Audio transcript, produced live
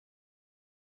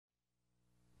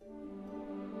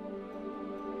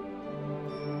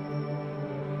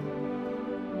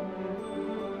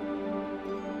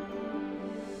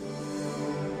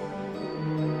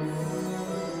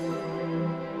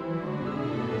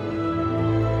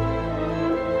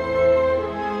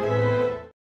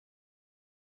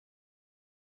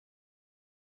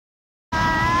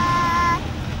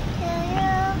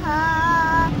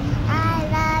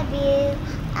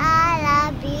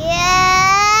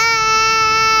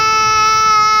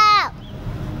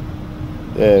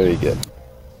Very good.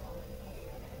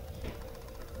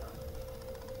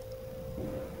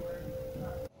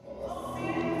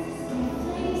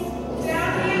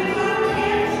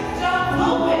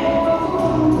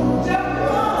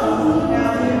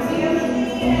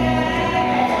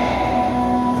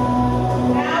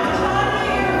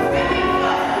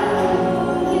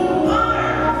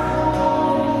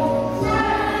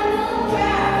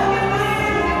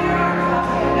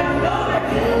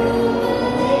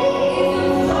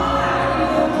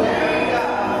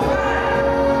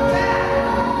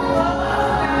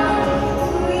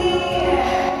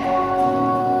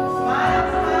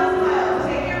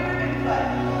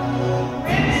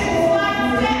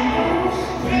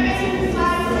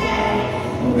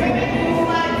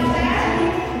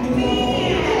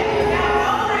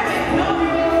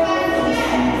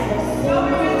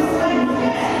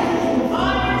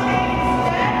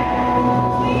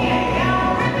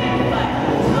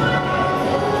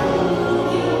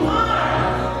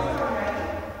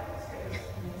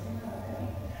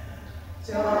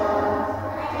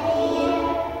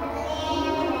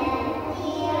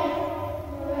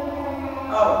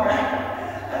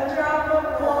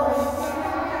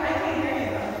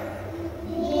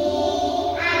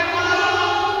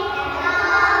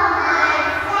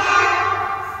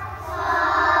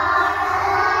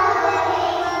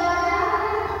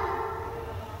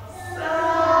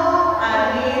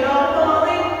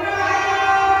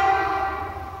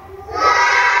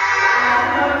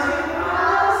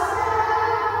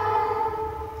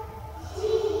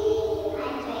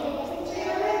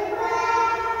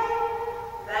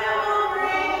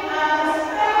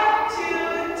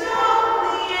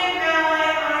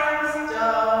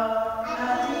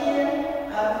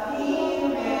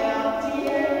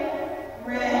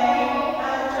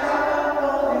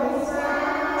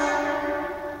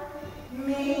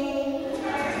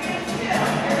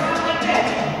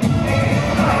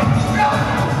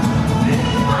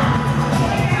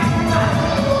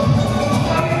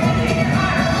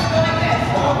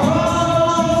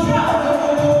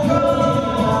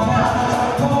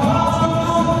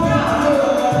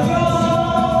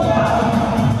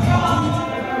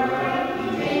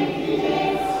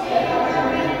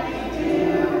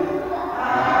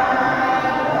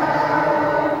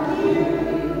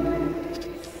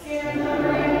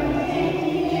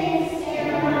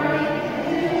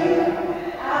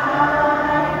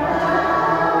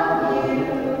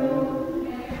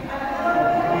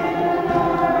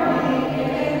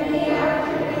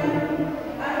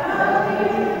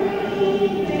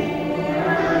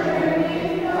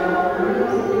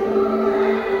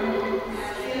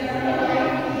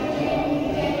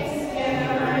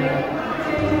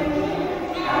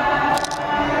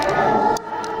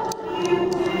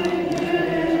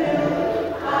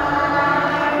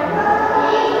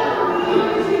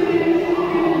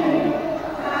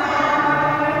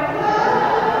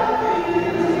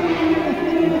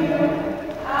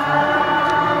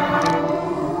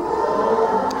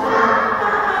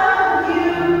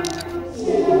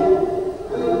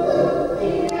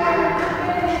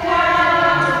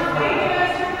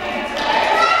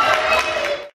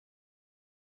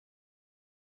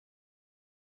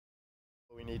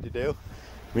 What we need to do,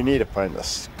 we need to find a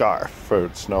scarf for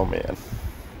the snowman.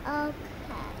 Okay.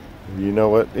 You know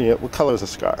what color is a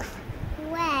scarf?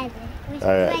 Red.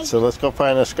 Alright, so let's go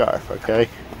find a scarf, okay?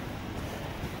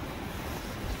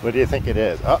 What do you think it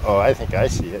is? Uh-oh, I think I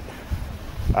see it.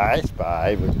 I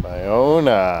spy with my own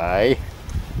eye.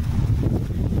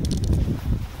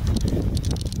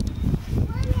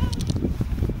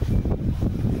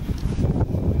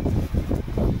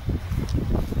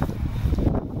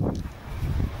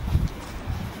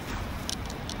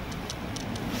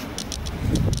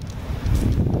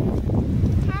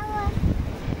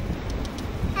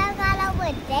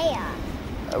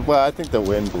 Well, I think the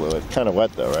wind blew it. It's kind of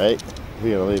wet though, right?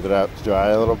 We're going to leave it out to dry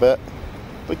a little bit.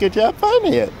 But good job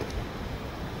finding it.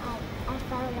 I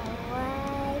found it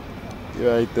right there. You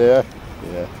right there?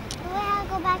 Yeah. We're going to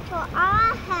go back to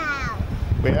our house.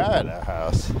 We are at our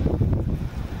house. Yeah,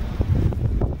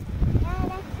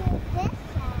 that's this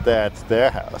house. That's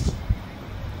their house.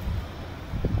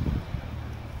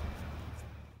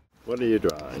 What are you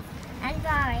drawing? I'm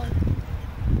drawing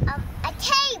a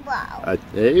table. A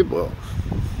table?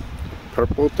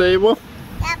 Purple table?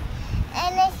 Yep.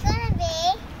 And it's going to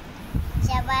be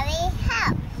somebody's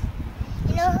house.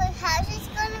 You know whose house it's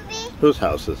going to be? Whose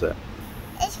house is it?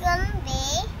 It's going to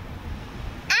be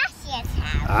Asia's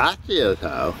house. Asia's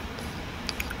house?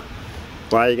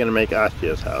 Why are you going to make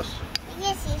Asia's house?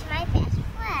 Because she's my best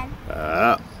friend.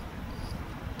 Ah.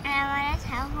 And I want to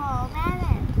tell her all about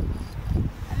it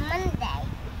on Monday.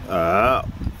 Oh.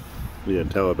 You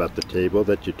didn't tell about the table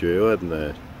that you drew in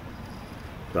the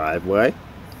driveway?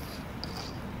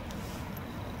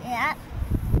 Yeah.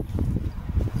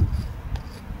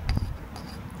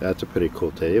 That's a pretty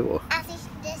cool table. Actually,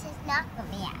 this is not going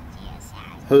to be at Gio's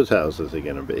house. Whose house is it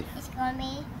going to be? It's going to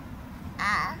be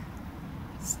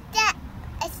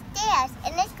stairs,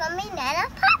 and it's going to be Nana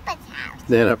Papa's house.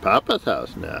 Nana Papa's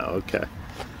house now, okay.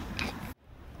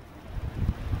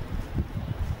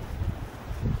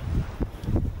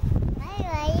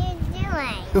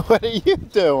 What are you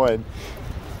doing?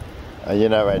 You're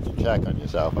not ready to check on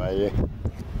yourself, are you?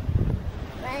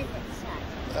 Ready to check.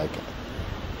 Okay.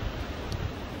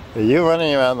 Are you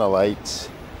running around the lights?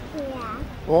 Yeah.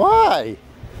 Why?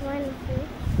 One, two.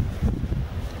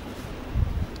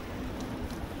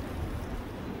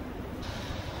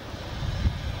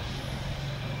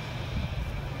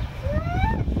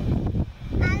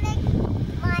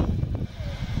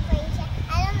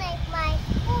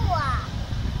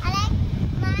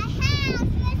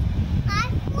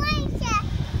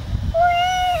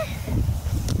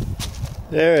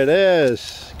 There it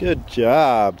is. Good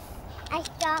job. I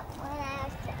stopped when I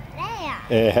was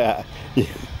there. Yeah.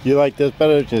 You like this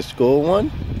better than your school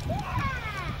one? Yeah.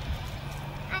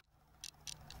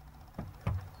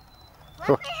 What's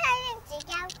the hide and seek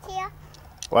out here?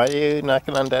 Why are you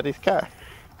knocking on Daddy's car?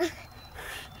 Do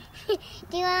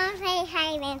you want to play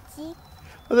hide and seek?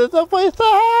 Well, there's no place to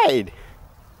hide.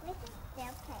 We can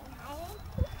still play hide and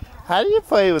seek. How do you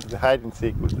play with hide and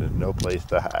seek with no place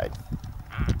to hide?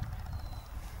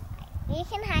 You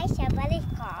can hide somebody's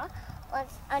car or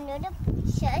under the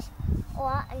bushes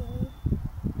or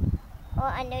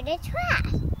under the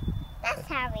trash. That's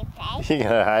how we play. You're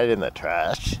gonna hide in the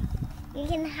trash? You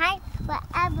can hide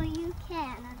wherever you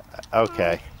can.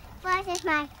 Okay. First is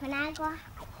my when I go hide.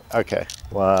 Okay.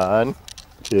 1,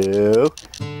 2.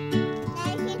 Now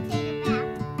you can take it back.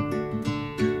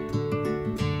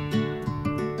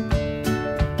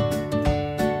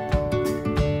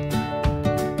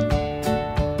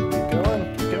 Keep going.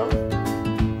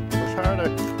 Push harder.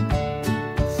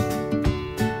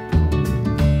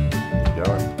 Keep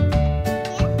going.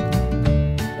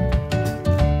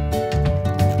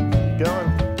 Keep going.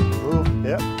 Move.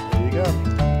 Yep. There you go.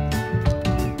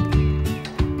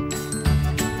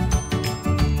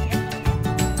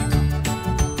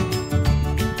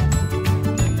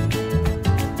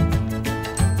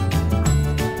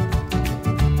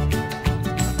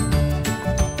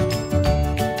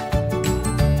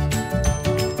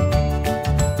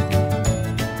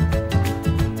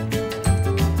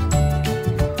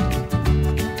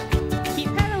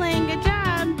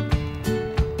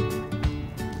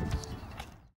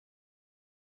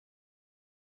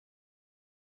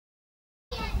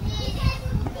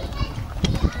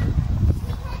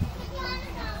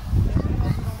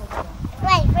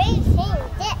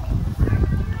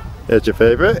 That's your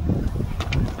favorite?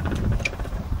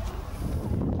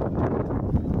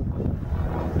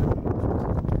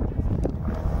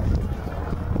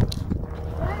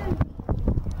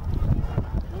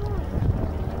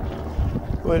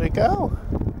 Where'd it go?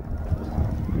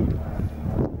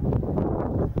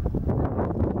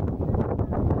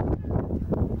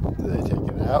 Did they take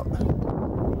it out?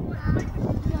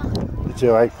 Did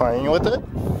you like playing with it?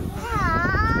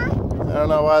 I don't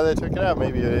know why they took it out.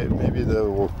 Maybe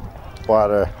the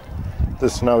water, the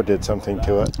snow did something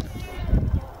to it.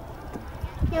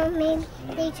 No, maybe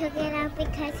they took it out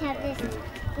because of this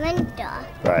winter.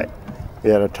 Right. You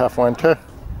had a tough winter?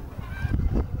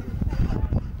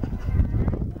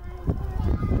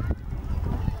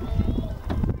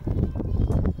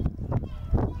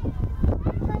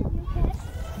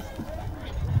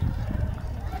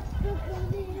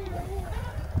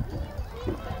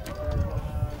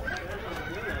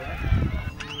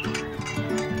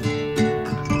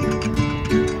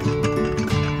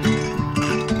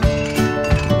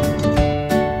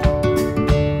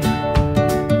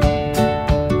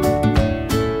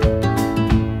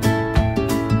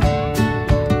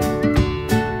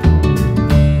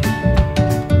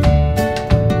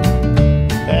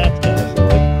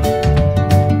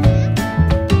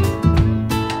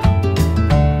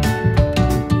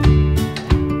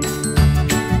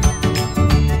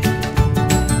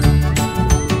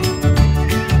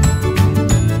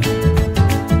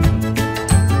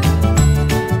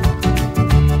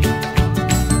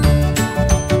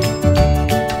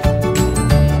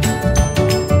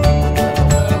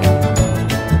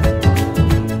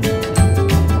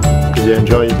 Did you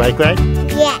enjoy your bike ride?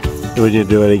 Yes. Would you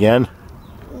do it again?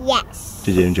 Yes.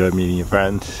 Did you enjoy meeting your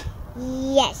friends?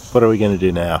 Yes. What are we going to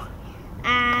do now?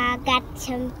 Got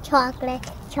some chocolate.